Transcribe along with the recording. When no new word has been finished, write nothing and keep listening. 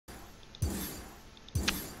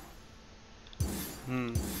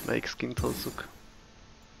Melyik skint hozzuk?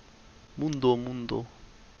 Mundo, Mundo.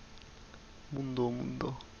 Mundo,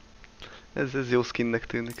 Mundo. Ez jó skinnek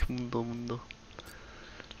tűnik. Mundo, Mundo.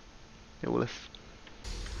 Jó lesz.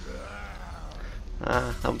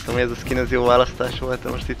 Nem tudom, hogy ez a skin ez jó választás volt, de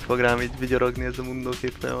most itt fog rám így vigyorogni ez a Mundo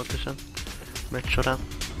kép folyamatosan. Meccs során.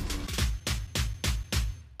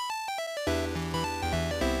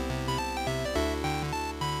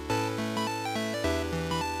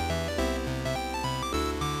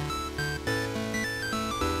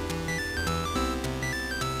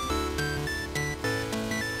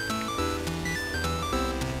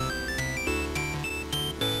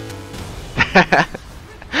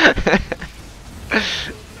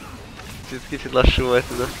 Kicsit lassú volt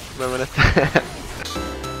ez a bemenet.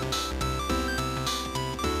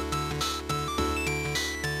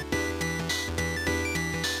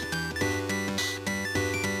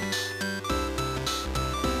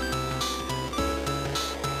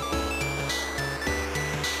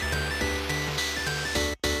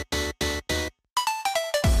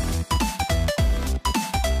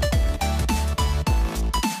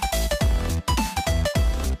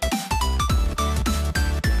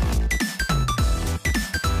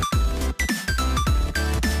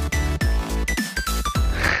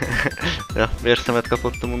 Ja, vérszemet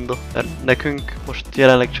kapott a Mundo. Nekünk most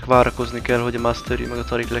jelenleg csak várakozni kell, hogy a Mastery meg a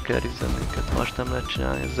Tarik lekerizzen minket. Más nem lehet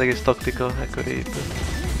csinálni, ez az egész taktika e köré épül.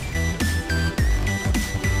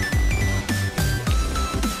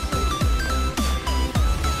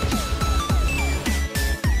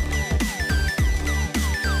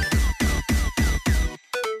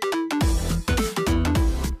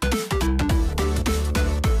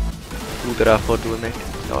 De ráfordulnék.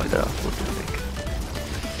 Jaj, de ráfordulnék.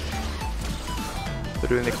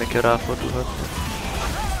 Örülnék neki, ha ráfordulhatna.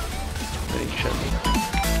 De nincs semmi.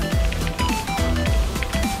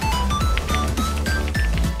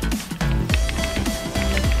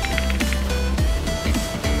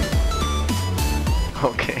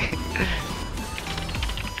 Oké.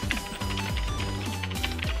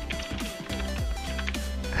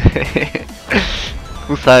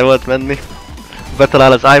 Muszáj volt menni.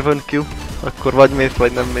 Betalál az Iron Q, akkor vagy mész,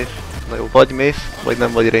 vagy nem mész. Na jó, vagy mész, vagy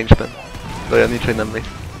nem vagy range-ben. De olyan nincs, hogy nem mész.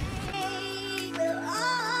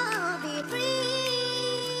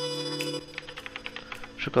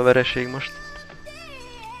 Sok a vereség most.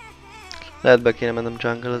 Lehet be kéne mennem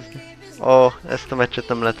jungle-ezni. Ezt a meccset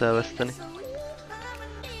nem lehet elveszteni.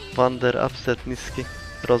 Wander, Upset, Niski,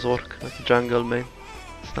 Razork, a jungle main.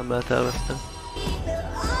 Ezt nem lehet elveszteni.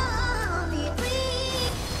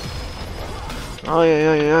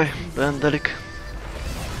 Ajajajajaj, rendelik.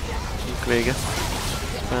 Nincs vége.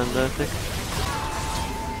 Rendelték.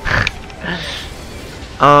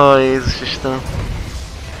 Jézus Istenem.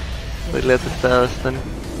 Hogy lehet ezt elveszteni?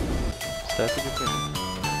 Ezt el tudjuk menni?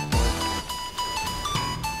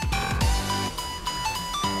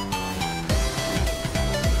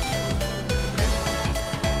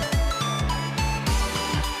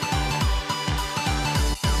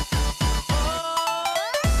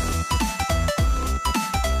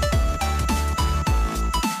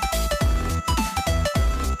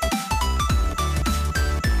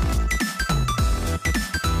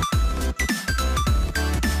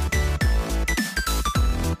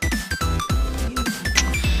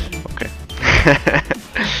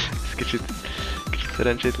 Ez kicsit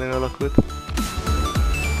szerencsétlenül alakult.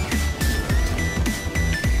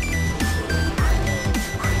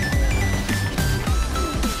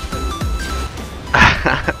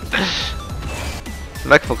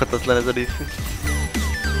 Megfoghatatlan ez a DC.